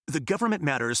The Government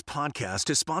Matters podcast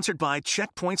is sponsored by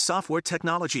Checkpoint Software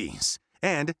Technologies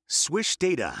and Swish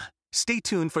Data. Stay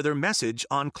tuned for their message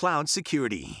on cloud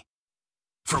security.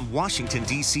 From Washington,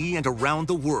 D.C. and around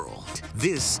the world,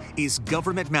 this is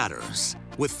Government Matters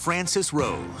with Francis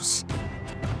Rose.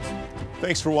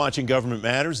 Thanks for watching Government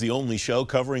Matters, the only show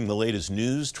covering the latest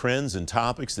news, trends, and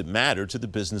topics that matter to the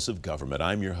business of government.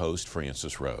 I'm your host,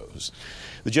 Francis Rose.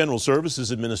 The General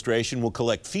Services Administration will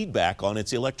collect feedback on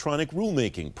its electronic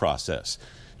rulemaking process.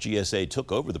 GSA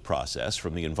took over the process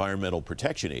from the Environmental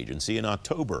Protection Agency in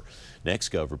October.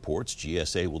 NextGov reports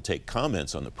GSA will take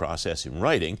comments on the process in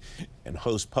writing and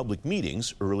host public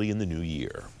meetings early in the new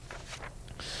year.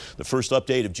 The first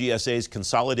update of GSA's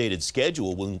consolidated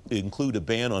schedule will include a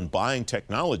ban on buying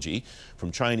technology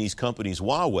from Chinese companies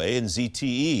Huawei and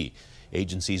ZTE.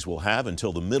 Agencies will have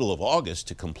until the middle of August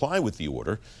to comply with the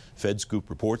order. FedScoop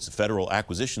reports the Federal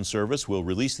Acquisition Service will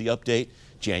release the update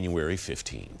January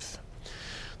 15th.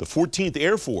 The 14th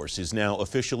Air Force is now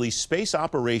officially Space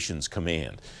Operations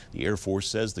Command. The Air Force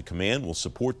says the command will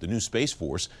support the new Space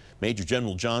Force. Major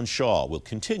General John Shaw will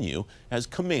continue as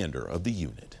commander of the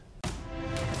unit.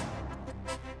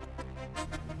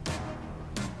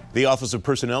 The Office of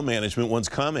Personnel Management wants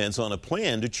comments on a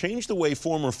plan to change the way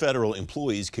former federal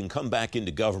employees can come back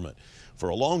into government. For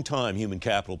a long time, human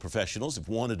capital professionals have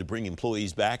wanted to bring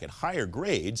employees back at higher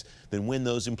grades than when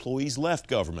those employees left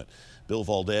government. Bill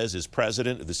Valdez is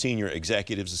president of the Senior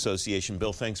Executives Association.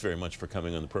 Bill, thanks very much for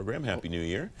coming on the program. Happy New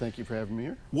Year. Thank you for having me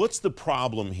here. What's the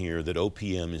problem here that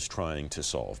OPM is trying to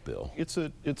solve, Bill? It's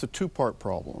a two-part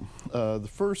problem. The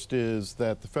first is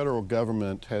that the federal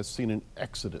government has seen an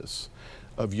exodus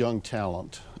of young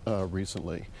talent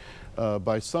recently.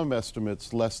 By some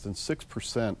estimates, less than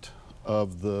 6%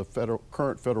 of the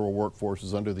current federal workforce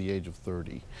is under the age of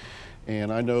 30.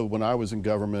 And I know when I was in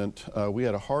government, we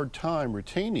had a hard time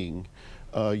retaining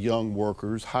young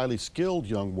workers, highly skilled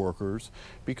young workers,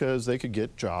 because they could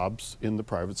get jobs in the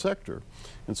private sector.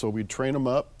 And so we'd train them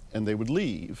up and they would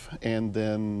leave. And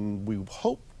then we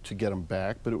hoped to get them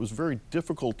back, but it was very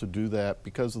difficult to do that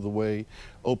because of the way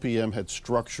OPM had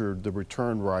structured the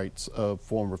return rights of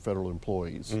former federal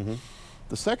employees. Mm-hmm.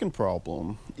 The second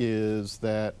problem is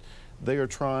that they are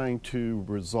trying to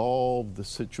resolve the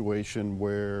situation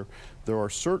where there are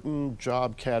certain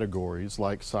job categories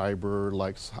like cyber,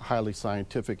 like highly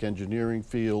scientific engineering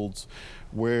fields,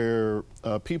 where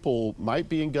people might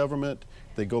be in government,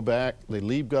 they go back, they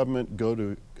leave government, go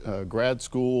to grad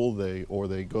school, they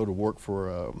go to work for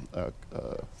a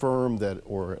firm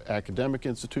or academic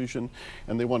institution,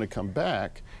 and they want to come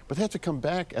back, but they have to come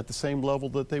back at the same level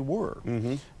that they were.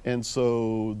 Mm-hmm. And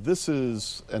so this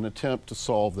is an attempt to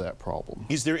solve that problem.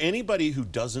 Is there anybody who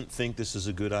doesn't think this is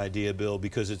a good idea, Bill?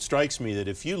 Because it strikes me that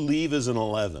if you leave as an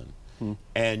 11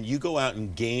 and you go out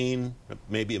and gain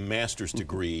maybe a master's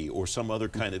degree or some other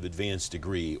kind of advanced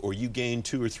degree, or you gain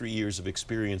 2 or 3 years of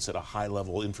experience at a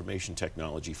high-level information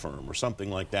technology firm or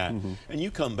something like that, and you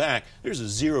come back, there's a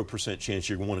 0% chance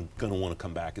you're going to want to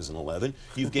come back as an 11.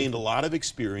 You've gained a lot of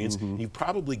experience. You've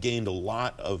probably gained a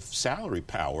lot of salary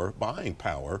power, buying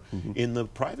power in the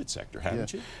private sector,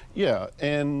 haven't you? Yeah,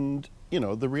 and you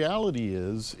know, the reality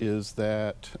is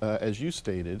that, as you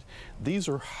stated, these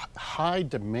are high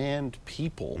demand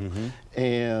people.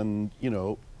 And, you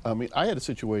know, I mean, I had a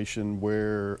situation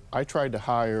where I tried to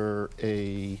hire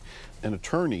an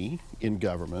attorney in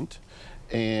government,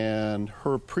 and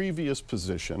her previous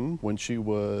position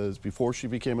before she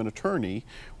became an attorney,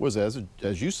 was as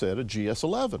you said, a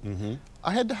GS-11.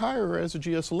 I had to hire her as a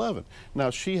GS-11. Now,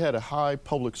 she had a high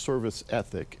public service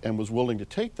ethic and was willing to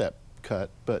take that cut,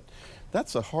 but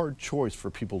that's a hard choice for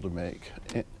people to make.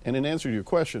 And in answer to your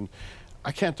question,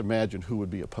 I can't imagine who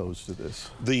would be opposed to this.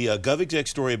 The GovExec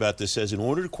story about this says, in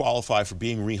order to qualify for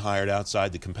being rehired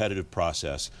outside the competitive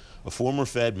process, a former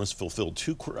Fed must fulfill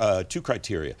two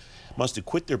criteria. Must have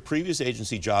quit their previous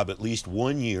agency job at least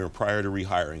 1 year prior to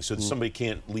rehiring, so that somebody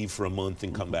can't leave for a month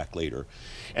and come back later.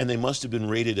 And they must have been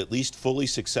rated at least fully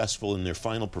successful in their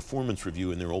final performance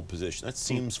review in their old position. That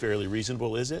seems fairly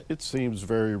reasonable, is it? It seems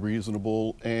very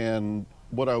reasonable. And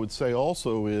what I would say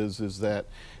also is that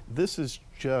this is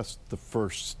just the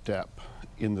first step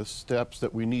in the steps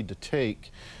that we need to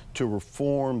take to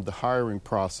reform the hiring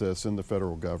process in the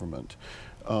federal government.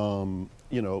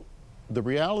 You know, the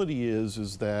reality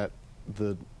is that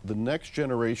the next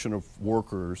generation of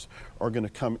workers are going to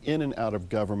come in and out of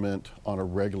government on a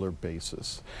regular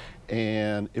basis.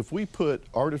 And if we put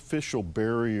artificial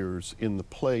barriers in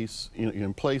place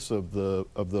of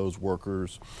those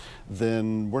workers,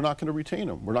 then we're not going to retain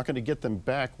them. We're not going to get them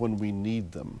back when we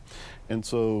need them. And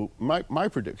so my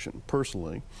prediction,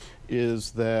 personally,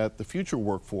 is that the future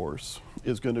workforce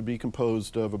is going to be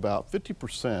composed of about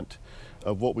 50%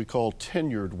 of what we call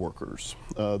tenured workers.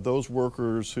 Those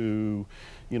workers who,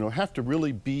 have to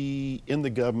really be in the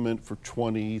government for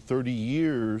 20, 30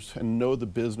 years and know the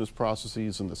business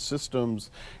processes and the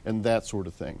systems and that sort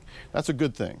of thing. That's a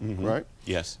good thing, right?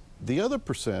 Yes. The other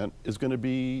percent is going to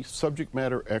be subject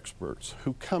matter experts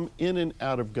who come in and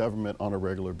out of government on a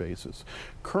regular basis.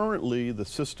 Currently, the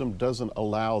system doesn't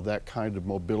allow that kind of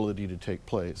mobility to take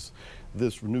place.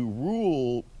 This new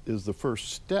rule is the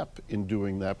first step in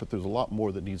doing that, but there's a lot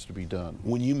more that needs to be done.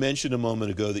 When you mentioned a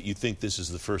moment ago that you think this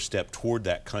is the first step toward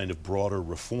that kind of broader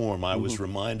reform, I was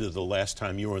reminded of the last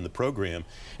time you were in the program,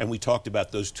 and we talked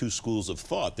about those two schools of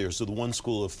thought. There's the one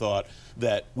school of thought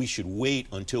that we should wait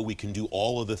until we can do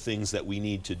all of the things that we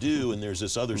need to do, and there's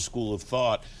this other school of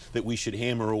thought that we should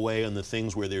hammer away on the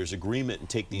things where there's agreement and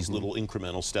take these little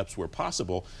incremental steps where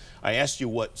possible. I asked you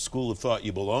what school of thought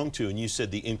you belong to, and you said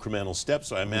the incremental steps,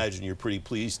 so I imagine you're pretty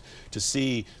pleased to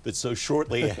see that so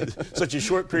shortly, such a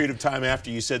short period of time after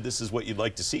you said this is what you'd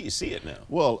like to see, you see it now.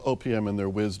 Well, OPM in their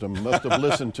wisdom must have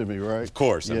listened to me, right? Of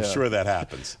course, I'm sure that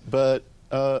happens. But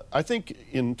I think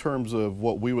in terms of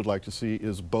what we would like to see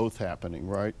is both happening,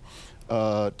 right?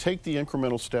 Take the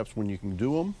incremental steps when you can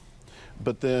do them,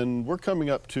 but then we're coming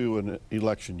up to an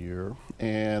election year,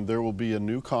 and there will be a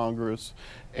new Congress,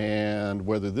 and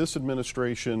whether this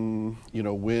administration,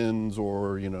 wins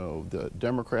or, the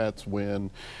Democrats win,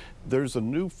 there's a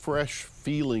new fresh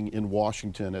feeling in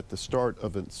Washington at the start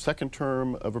of a second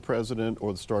term of a president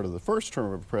or the start of the first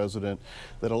term of a president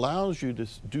that allows you to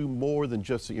do more than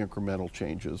just the incremental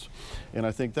changes. And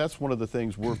I think that's one of the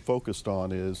things we're focused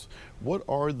on is what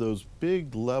are those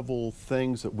big level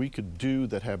things that we could do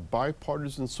that have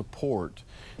bipartisan support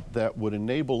that would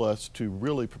enable us to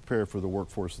really prepare for the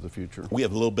workforce of the future. We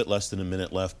have a little bit less than a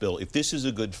minute left, Bill. If this is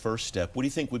a good first step, what do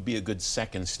you think would be a good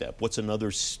second step? What's another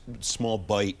small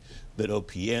bite that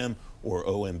OPM or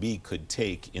OMB could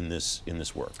take in this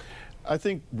work? I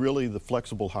think really the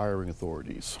flexible hiring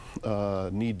authorities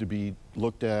need to be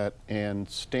looked at and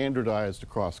standardized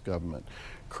across government.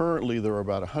 Currently, there are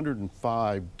about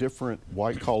 105 different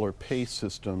white-collar pay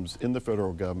systems in the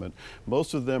federal government.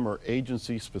 Most of them are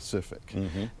agency-specific.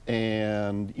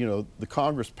 And, the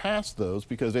Congress passed those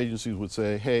because agencies would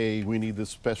say, hey, we need this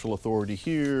special authority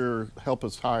here, help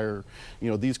us hire,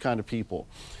 these kind of people.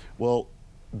 Well,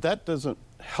 that doesn't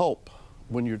help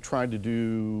when you're trying to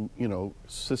do,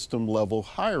 system level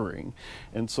hiring.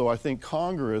 And so I think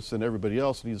Congress and everybody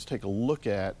else needs to take a look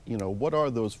at, what are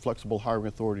those flexible hiring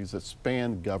authorities that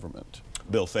span government.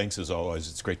 Bill, thanks as always.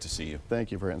 It's great to see you.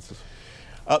 Thank you, Francis.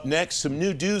 Up next, some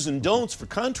new do's and don'ts for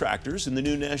contractors in the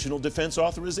new National Defense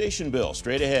Authorization Bill.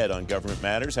 Straight ahead on Government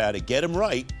Matters, how to get them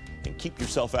right and keep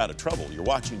yourself out of trouble. You're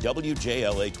watching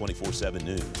WJLA 24/7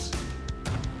 News.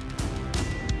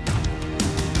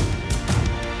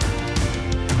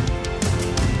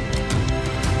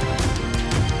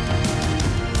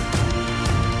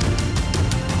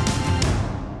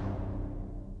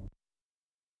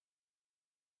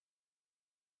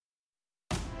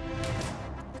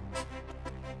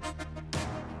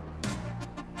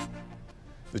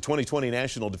 The 2020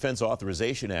 National Defense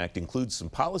Authorization Act includes some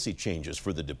policy changes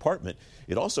for the department.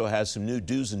 It also has some new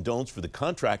do's and don'ts for the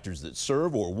contractors that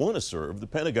serve or want to serve the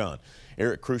Pentagon.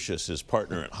 Eric Crusius is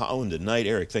partner at Holland Knight.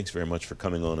 Eric, thanks very much for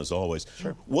coming on as always.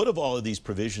 Sure. What of all of these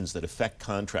provisions that affect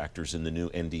contractors in the new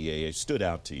NDAA stood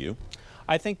out to you?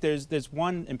 I think there's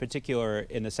one in particular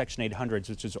in the Section 800s,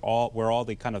 which is where all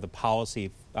the kind of the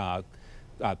policy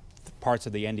parts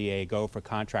of the NDAA go for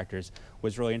contractors,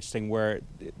 was really interesting, where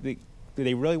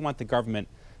they really want the government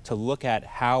to look at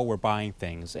how we're buying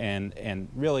things and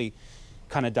really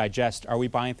kind of digest, are we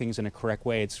buying things in a correct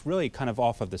way? It's really kind of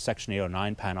off of the Section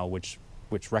 809 panel, which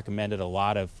recommended a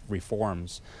lot of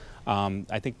reforms.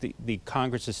 I think the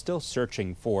Congress is still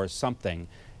searching for something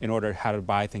in order how to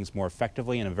buy things more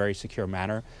effectively in a very secure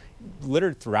manner.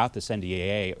 Littered throughout this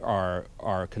NDAA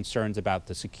are concerns about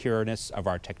the secureness of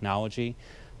our technology,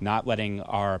 not letting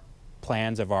our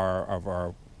plans of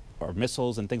our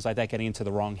missiles and things like that getting into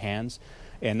the wrong hands.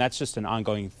 And that's just an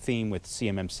ongoing theme with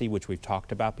CMMC, which we've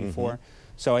talked about before.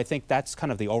 So I think that's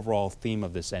kind of the overall theme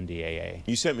of this NDAA.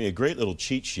 You sent me a great little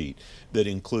cheat sheet that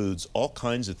includes all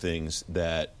kinds of things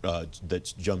that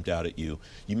that's jumped out at you.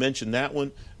 You mentioned that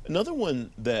one. Another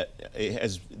one that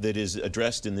is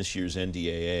addressed in this year's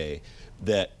NDAA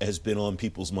that has been on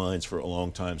people's minds for a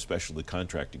long time, especially the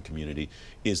contracting community,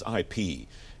 is IP.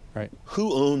 Right.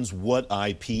 Who owns what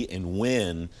IP and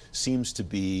when seems to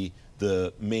be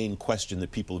the main question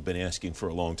that people have been asking for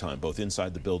a long time, both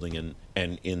inside the building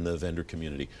and in the vendor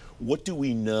community. What do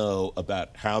we know about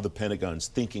how the Pentagon's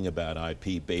thinking about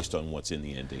IP based on what's in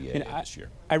the NDAA this year?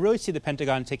 I really see the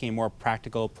Pentagon taking a more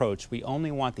practical approach. We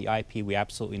only want the IP we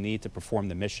absolutely need to perform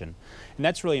the mission. And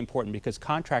that's really important because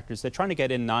contractors, they're trying to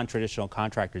get in non-traditional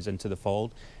contractors into the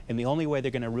fold, and the only way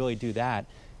they're going to really do that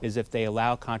is if they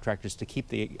allow contractors to keep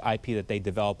the IP that they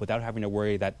develop without having to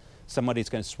worry that somebody's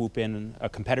going to swoop in, a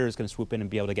competitor is going to swoop in and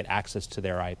be able to get access to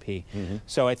their IP.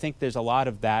 So I think there's a lot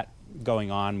of that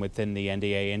going on within the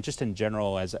NDAA and just in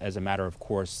general as a matter of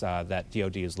course that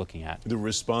DoD is looking at. The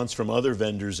response from other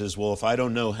vendors is, well, if I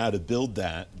don't know how to build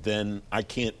that, then I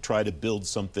can't try to build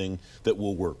something that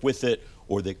will work with it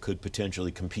or that could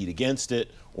potentially compete against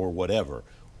it or whatever.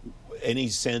 Any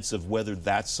sense of whether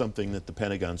that's something that the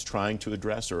Pentagon's trying to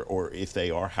address, or if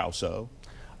they are, how so?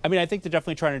 I mean, I think they're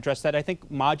definitely trying to address that. I think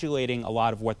modulating a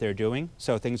lot of what they're doing,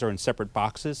 so things are in separate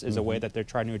boxes, is a way that they're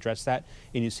trying to address that.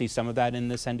 And you see some of that in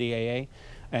this NDAA.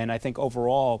 And I think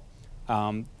overall,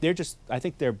 I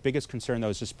think their biggest concern, though,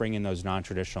 is just bringing those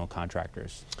non-traditional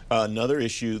contractors. Another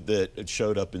issue that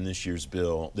showed up in this year's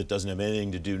bill that doesn't have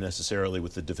anything to do necessarily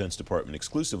with the Defense Department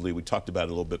exclusively, we talked about it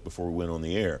a little bit before we went on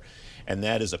the air, and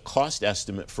that is a cost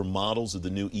estimate for models of the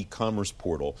new e-commerce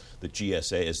portal that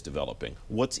GSA is developing.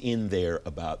 What's in there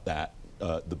about that?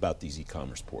 About these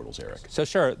e-commerce portals, Eric? So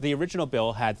sure, the original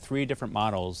bill had 3 different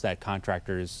models that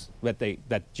contractors, that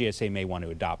GSA may want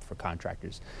to adopt for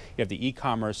contractors. You have the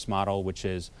e-commerce model, which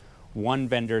is one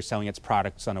vendor selling its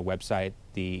products on a website,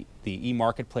 the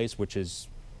e-marketplace, which is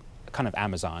kind of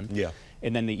Amazon,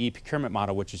 and then the e-procurement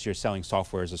model, which is you're selling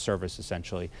software as a service,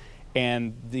 essentially.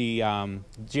 And the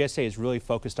GSA is really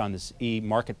focused on this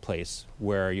e-marketplace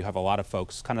where you have a lot of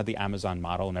folks, kind of the Amazon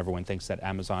model, and everyone thinks that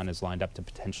Amazon is lined up to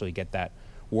potentially get that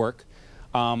work.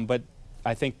 But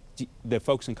I think the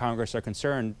folks in Congress are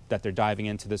concerned that they're diving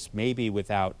into this maybe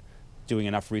without doing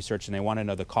enough research, and they want to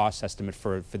know the cost estimate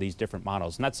for these different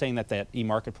models. I'm not saying that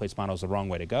e-marketplace model is the wrong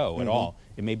way to go at all.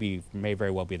 It may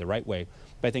very well be the right way.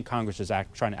 But I think Congress is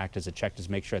trying to act as a check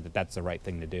to make sure that that's the right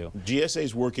thing to do. GSA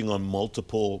is working on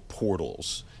multiple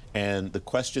portals, and the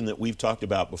question that we've talked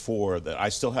about before that I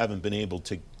still haven't been able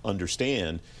to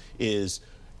understand is,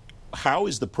 how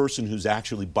is the person who's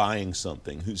actually buying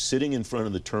something, who's sitting in front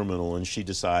of the terminal and she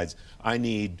decides, I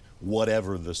need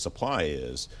whatever the supply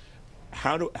is,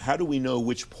 how do we know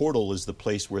which portal is the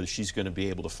place where she's going to be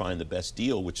able to find the best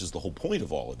deal, which is the whole point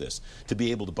of all of this, to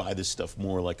be able to buy this stuff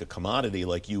more like a commodity,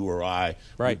 like you or I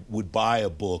would buy a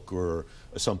book or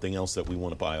something else that we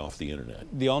want to buy off the internet?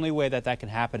 The only way that can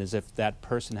happen is if that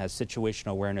person has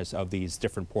situational awareness of these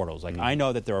different portals. Like I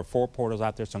know that there are 4 portals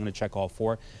out there, so I'm going to check all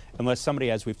 4. Unless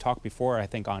somebody, as we've talked before, I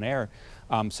think on air,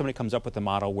 somebody comes up with a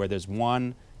model where there's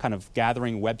one kind of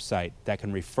gathering website that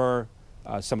can refer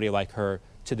somebody like her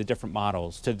to the different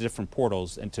models, to the different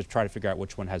portals, and to try to figure out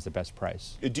which one has the best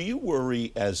price. Do you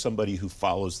worry, as somebody who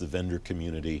follows the vendor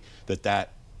community,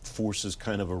 that forces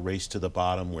kind of a race to the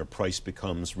bottom where price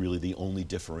becomes really the only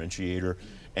differentiator,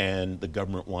 and the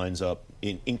government winds up,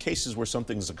 in cases where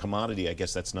something's a commodity, I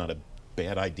guess that's not a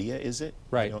bad idea, is it?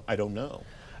 Right. I don't know.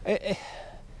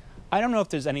 I don't know if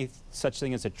there's any such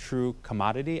thing as a true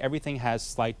commodity. Everything has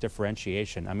slight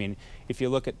differentiation. I mean, if you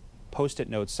look at Post-it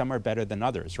notes, some are better than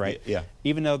others, right? Yeah.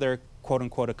 Even though they're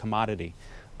quote-unquote a commodity.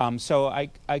 So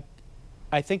I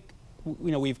think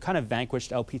we've kind of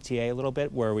vanquished LPTA a little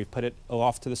bit, where we've put it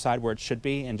off to the side where it should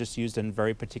be and just used in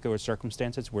very particular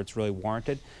circumstances where it's really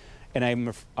warranted. And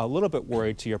I'm a little bit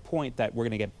worried, to your point, that we're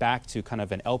going to get back to kind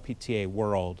of an LPTA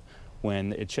world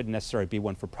when it shouldn't necessarily be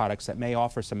one for products that may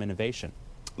offer some innovation.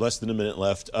 Less than a minute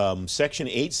left. Section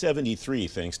 873,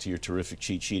 thanks to your terrific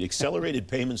cheat sheet, accelerated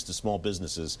payments to small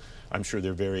businesses. I'm sure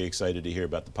they're very excited to hear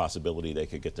about the possibility they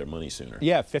could get their money sooner.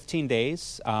 Yeah, 15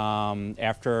 days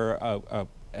after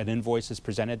an invoice is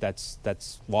presented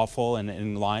that's lawful and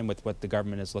in line with what the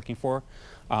government is looking for.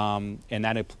 And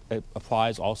that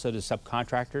applies also to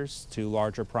subcontractors, to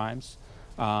larger primes.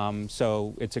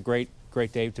 So it's a great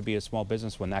day to be a small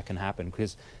business when that can happen,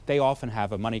 because they often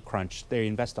have a money crunch. They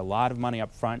invest a lot of money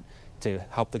up front to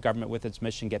help the government with its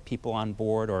mission, get people on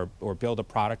board or build a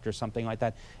product or something like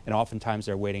that. And oftentimes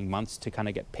they're waiting months to kind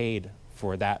of get paid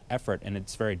for that effort, and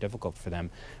it's very difficult for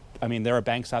them. I mean, there are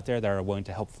banks out there that are willing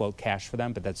to help float cash for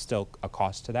them, but that's still a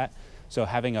cost to that. So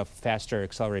having a faster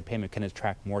accelerated payment can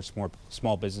attract more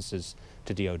small businesses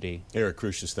to DoD. Eric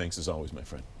Crusius, thanks as always, my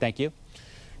friend. Thank you.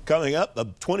 Coming up,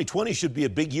 2020 should be a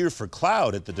big year for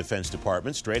cloud at the Defense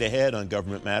Department. Straight ahead on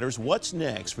Government Matters, what's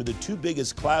next for the 2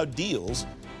 biggest cloud deals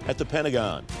at the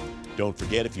Pentagon? Don't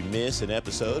forget, if you miss an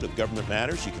episode of Government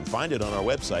Matters, you can find it on our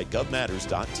website,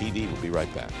 govmatters.tv. We'll be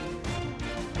right back.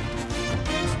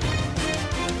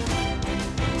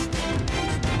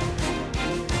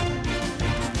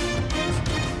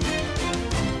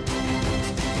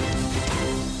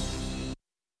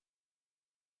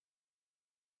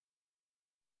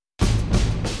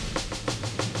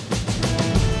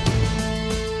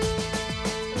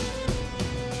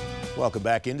 Welcome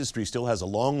back. Industry still has a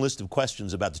long list of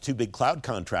questions about the two big cloud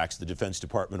contracts the Defense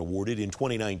Department awarded in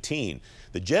 2019.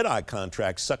 The JEDI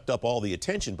contract sucked up all the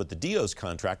attention, but the DEOS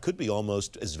contract could be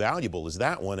almost as valuable as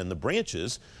that one, and the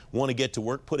branches want to get to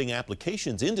work putting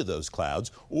applications into those clouds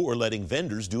or letting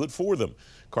vendors do it for them.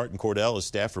 Carten Cordell is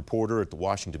staff reporter at the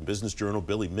Washington Business Journal.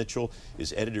 Billy Mitchell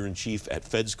is editor-in-chief at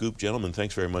FedScoop. Gentlemen,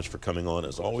 thanks very much for coming on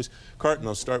as always. Carten,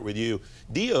 I'll start with you.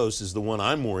 DEOS is the one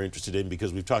I'm more interested in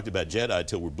because we've talked about JEDI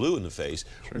till we're blue in the face.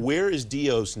 Sure. Where is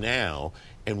DEOS now,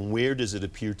 and where does it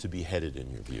appear to be headed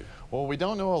in your view? Well, we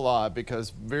don't know a lot because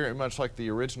very much like the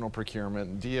original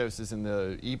procurement, DEOS is in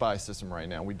the e-buy system right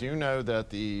now. We do know that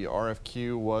the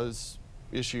RFQ was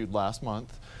issued last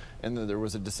month, and that there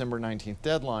was a December 19th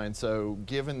deadline. So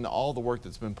given all the work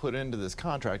that's been put into this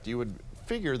contract, you would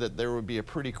figure that there would be a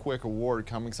pretty quick award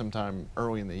coming sometime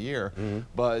early in the year.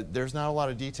 But there's not a lot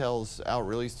of details out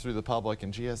released through the public,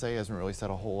 and GSA hasn't really said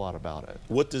a whole lot about it.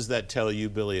 What does that tell you,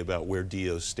 Billy, about where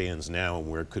DEOS stands now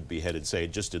and where it could be headed, say,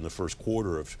 just in the first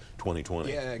quarter of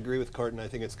 2020? Yeah, I agree with Carten. I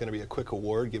think it's going to be a quick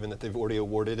award, given that they've already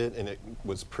awarded it, and it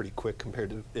was pretty quick compared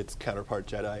to its counterpart,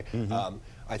 JEDI.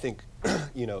 I think,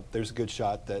 you know, there's a good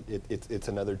shot that it's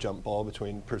another jump ball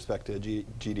between Perspecta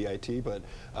GDIT, but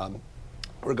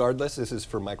regardless, this is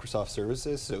for Microsoft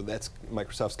services, so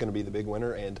Microsoft's going to be the big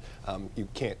winner, and you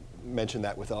can't mention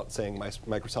that without saying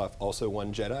Microsoft also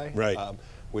won JEDI, right.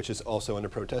 Which is also under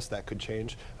protest. That could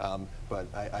change, but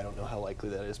I don't know how likely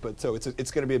that is. But so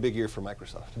it's going to be a big year for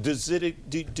Microsoft.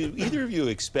 Do either of you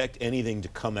expect anything to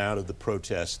come out of the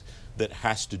protest that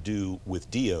has to do with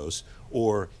DEOS,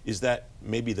 or is that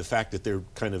maybe the fact that they're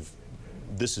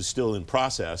this is still in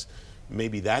process?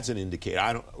 Maybe that's an indicator.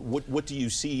 What do you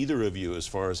see, either of you, as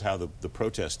far as how the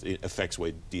protest affects the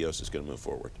way DEOS is going to move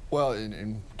forward? Well,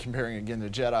 in comparing again to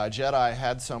JEDI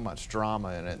had so much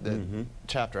drama in it that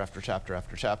chapter after chapter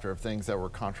after chapter of things that were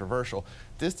controversial.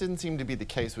 This didn't seem to be the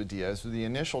case with DEOS. The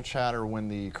initial chatter when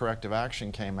the corrective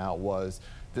action came out was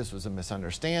this was a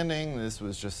misunderstanding. This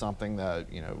was just something that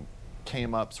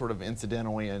came up sort of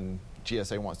incidentally, and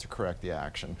GSA wants to correct the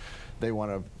action. They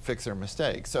want to fix their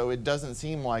mistake. So it doesn't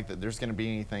seem like that there's going to be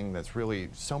anything that's really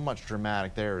so much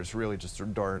dramatic there. It's really just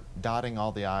dotting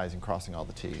all the I's and crossing all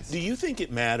the T's. Do you think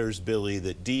it matters, Billy,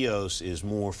 that DEOS is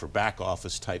more for back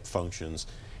office type functions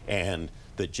and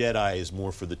that JEDI is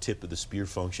more for the tip of the spear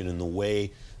function, in the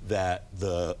way that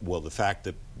the fact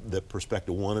that Perspecta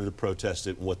wanted to protest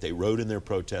it and what they wrote in their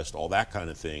protest, all that kind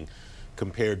of thing,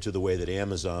 compared to the way that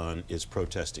Amazon is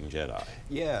protesting JEDI?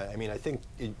 Yeah, I mean, I think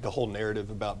the whole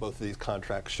narrative about both of these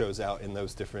contracts shows out in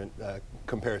those different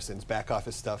comparisons. Back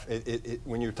office stuff,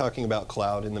 when you're talking about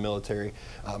cloud in the military,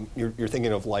 you're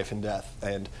thinking of life and death,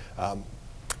 and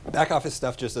back office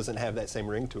stuff just doesn't have that same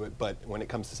ring to it. But when it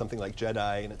comes to something like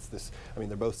JEDI, and it's this, I mean,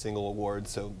 they're both single awards,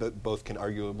 so both can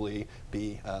arguably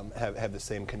be have the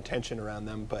same contention around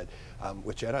them. But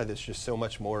with JEDI, there's just so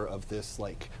much more of this,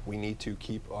 like, we need to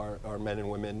keep our men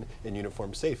and women in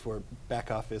uniform safe. Where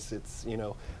back office, it's,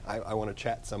 I want to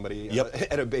chat somebody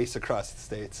at a base across the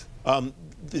states.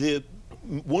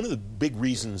 One of the big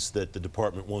reasons that the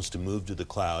department wants to move to the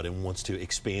cloud and wants to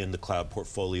expand the cloud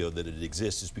portfolio that it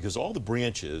exists is because all the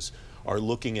branches are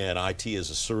looking at IT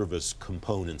as a service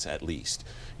components, at least.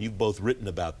 You've both written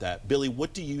about that. Billy,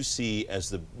 what do you see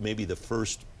as maybe the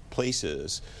first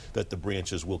places that the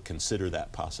branches will consider that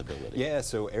possibility? Yeah,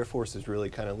 so Air Force is really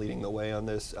kind of leading the way on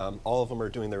this. All of them are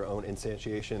doing their own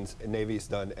instantiations. Navy's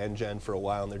done NGen for a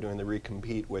while, and they're doing the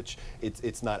recompete, which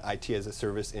it's not IT as a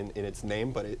service in its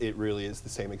name, but it really is the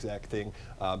same exact thing.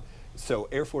 So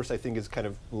Air Force, I think, is kind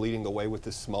of leading the way with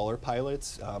the smaller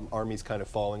pilots. Army's kind of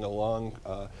following along.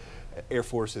 Air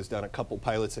Force has done a couple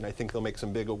pilots, and I think they'll make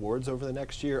some big awards over the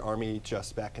next year. Army,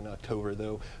 just back in October,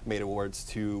 though, made awards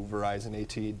to Verizon,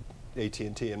 AT&T,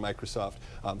 and Microsoft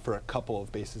for a couple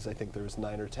of bases. I think there was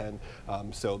 9 or 10.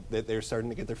 So they're starting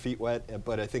to get their feet wet.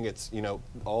 But I think it's,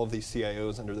 all of these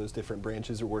CIOs under those different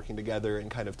branches are working together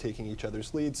and kind of taking each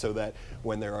other's lead, so that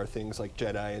when there are things like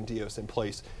JEDI and DEOS in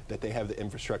place, that they have the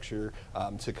infrastructure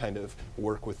to kind of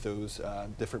work with those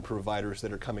different providers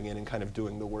that are coming in and kind of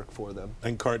doing the work for them.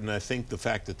 And Carten, I think the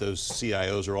fact that those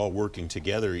CIOs are all working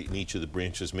together in each of the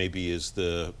branches maybe is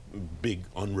the big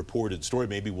unreported story.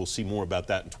 Maybe we'll see more about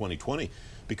that in 2020,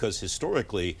 because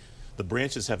historically the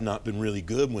branches have not been really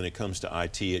good when it comes to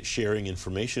IT at sharing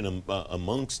information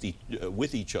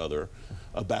with each other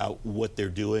about what they're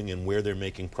doing and where they're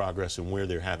making progress and where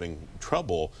they're having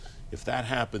trouble. if that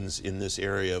happens in this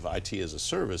area of IT as a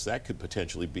service, that could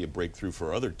potentially be a breakthrough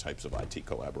for other types of IT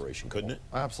collaboration, couldn't it?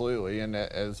 Absolutely, and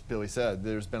as Billy said,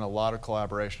 there's been a lot of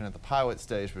collaboration at the pilot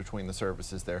stage between the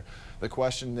services there. The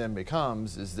question then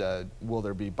becomes is that will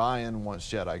there be buy-in once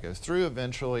JEDI goes through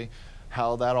eventually,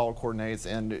 how that all coordinates,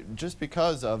 and just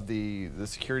because of the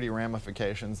security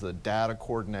ramifications, the data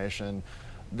coordination,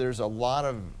 there's a lot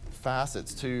of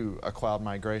facets to a cloud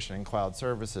migration and cloud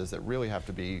services that really have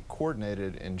to be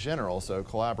coordinated in general, so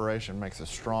collaboration makes a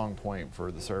strong point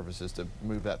for the services to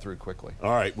move that through quickly.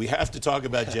 All right, we have to talk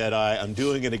about JEDI. I'm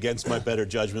doing it against my better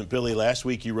judgment. Billy, last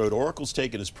week you wrote, Oracle's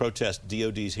taken its protest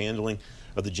DOD's handling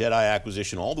of the JEDI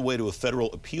acquisition all the way to a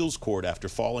federal appeals court after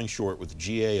falling short with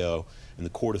GAO and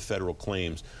the Court of Federal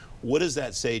Claims. What does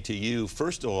that say to you,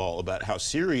 first of all, about how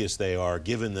serious they are,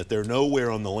 given that they're nowhere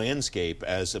on the landscape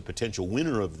as a potential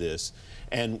winner of this?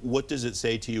 And what does it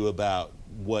say to you about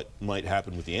what might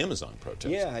happen with the Amazon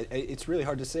protest? Yeah, it's really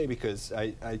hard to say because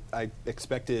I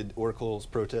expected Oracle's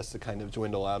protest to kind of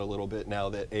dwindle out a little bit now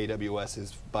that AWS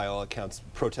is, by all accounts,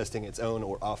 protesting its own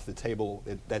or off the table.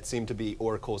 That seemed to be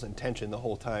Oracle's intention the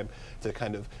whole time, to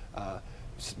kind of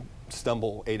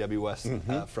stumble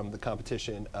AWS from the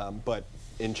competition. But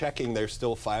in checking, they're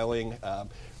still filing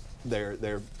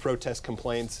their protest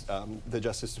complaints. The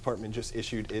Justice Department just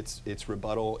issued its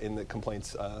rebuttal in the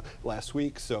complaints last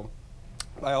week. So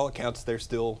by all accounts, they're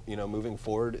still moving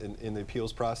forward in the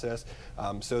appeals process.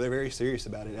 So they're very serious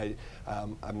about it.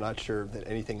 I'm not sure that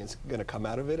anything is going to come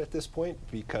out of it at this point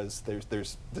because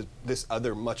there's this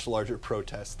other much larger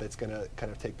protest that's going to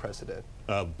kind of take precedent.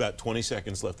 About 20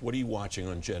 seconds left. What are you watching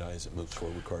on JEDI as it moves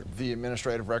forward, Carten? The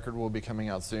administrative record will be coming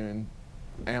out soon.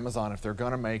 Amazon, if they're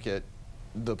going to make it,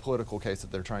 the political case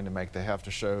that they're trying to make, they have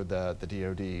to show that the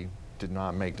DoD did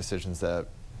not make decisions that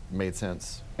made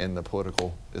sense, and the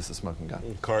political is the smoking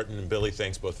gun. Carten and Billy,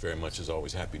 thanks both very much. As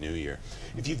always, Happy New Year.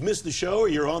 If you've missed the show or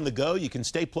you're on the go, you can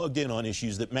stay plugged in on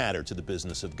issues that matter to the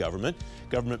business of government.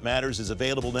 Government Matters is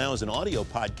available now as an audio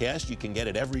podcast. You can get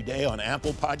it every day on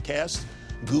Apple Podcasts,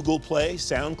 Google Play,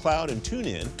 SoundCloud, and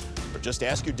TuneIn. Or just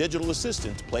ask your digital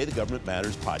assistant to play the Government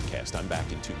Matters podcast. I'm back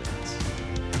in 2 minutes.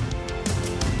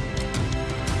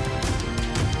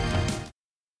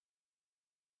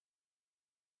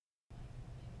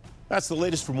 That's the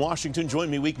latest from Washington. Join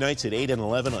me weeknights at 8 and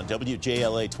 11 on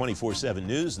WJLA 24/7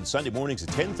 News and Sunday mornings at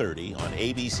 10:30 on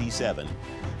ABC7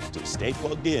 to stay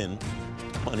plugged in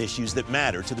on issues that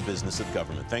matter to the business of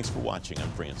government. Thanks for watching.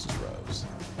 I'm Francis Rose.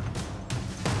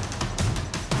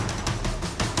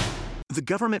 The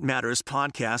Government Matters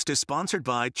podcast is sponsored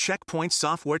by Checkpoint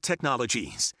Software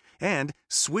Technologies and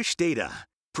Swish Data,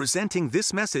 presenting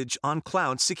this message on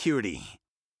cloud security.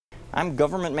 I'm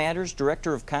Government Matters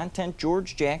Director of Content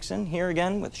George Jackson, here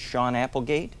again with Sean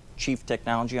Applegate, Chief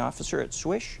Technology Officer at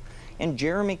Swish, and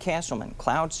Jeremy Castleman,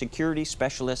 Cloud Security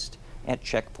Specialist at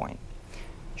Checkpoint.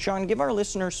 Sean, give our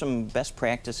listeners some best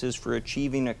practices for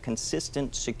achieving a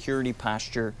consistent security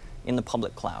posture in the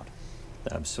public cloud.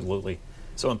 Absolutely.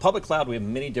 So in public cloud, we have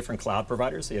many different cloud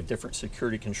providers. They have different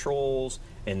security controls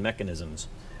and mechanisms.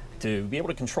 To be able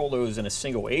to control those in a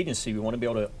single agency, we want to be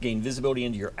able to gain visibility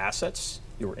into your assets,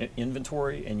 your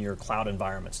inventory, and your cloud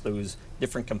environments, those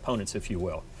different components, if you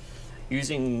will.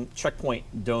 Using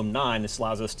Checkpoint Dome 9, this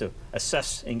allows us to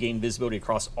assess and gain visibility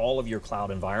across all of your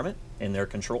cloud environment and their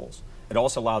controls. It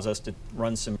also allows us to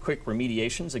run some quick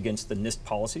remediations against the NIST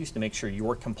policies to make sure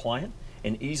you're compliant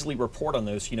and easily report on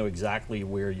those so you know exactly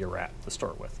where you're at to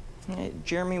start with.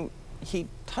 Jeremy, he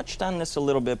touched on this a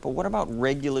little bit, but what about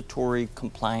regulatory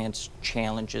compliance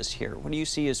challenges here? What do you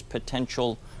see as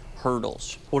potential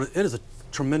hurdles? Well, it is a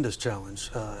tremendous challenge.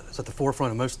 It's at the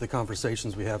forefront of most of the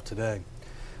conversations we have today.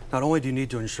 Not only do you need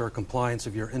to ensure compliance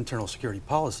of your internal security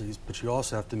policies, but you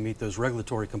also have to meet those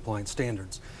regulatory compliance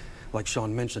standards, like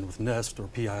Sean mentioned with NIST or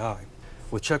PII.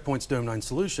 With Checkpoint's Dome 9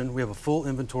 solution, we have a full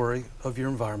inventory of your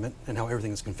environment and how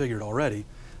everything is configured already.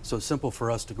 So it's simple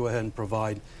for us to go ahead and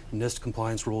provide NIST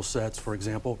compliance rule sets, for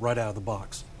example, right out of the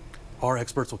box. Our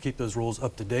experts will keep those rules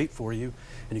up to date for you,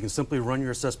 and you can simply run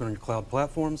your assessment on your cloud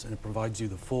platforms, and it provides you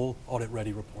the full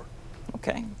audit-ready report.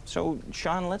 Okay, so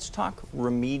Sean, let's talk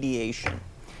remediation.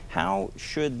 How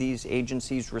should these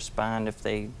agencies respond if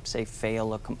they, say,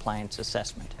 fail a compliance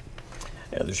assessment?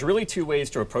 Yeah, there's really two ways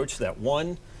to approach that.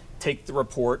 One, take the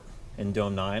report in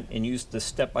Dome 9 and use the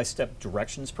step-by-step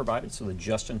directions provided, so the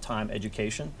just-in-time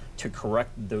education, to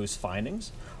correct those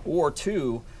findings. Or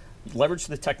two, leverage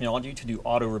the technology to do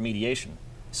auto-remediation.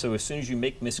 So as soon as you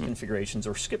make misconfigurations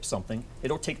or skip something,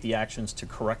 it'll take the actions to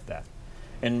correct that.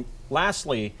 And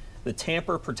lastly, the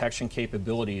tamper protection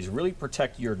capabilities really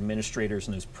protect your administrators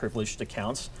and those privileged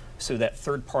accounts so that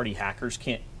third-party hackers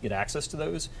can't get access to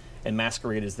those. and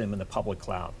masquerade as them in the public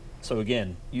cloud. So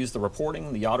again, use the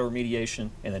reporting, the auto remediation,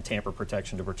 and the tamper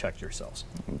protection to protect yourselves.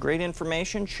 Great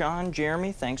information. Sean,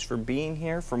 Jeremy, thanks for being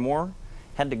here. For more,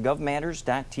 head to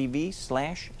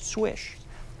govmatters.tv/swish.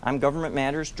 I'm Government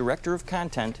Matters Director of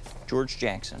Content, George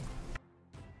Jackson.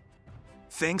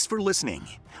 Thanks for listening.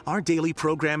 Our daily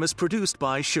program is produced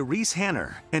by Charisse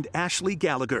Hanner and Ashley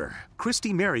Gallagher.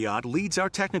 Christy Marriott leads our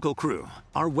technical crew.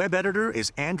 Our web editor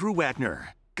is Andrew Wagner.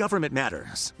 Government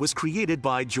Matters was created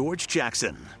by George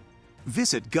Jackson.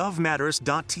 Visit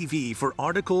govmatters.tv for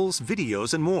articles,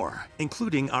 videos, and more,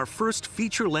 including our first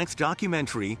feature-length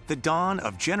documentary, The Dawn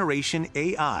of Generation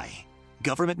AI.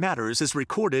 Government Matters is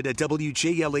recorded at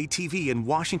WJLA-TV in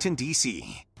Washington,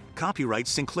 D.C. Copyright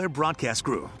Sinclair Broadcast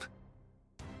Group.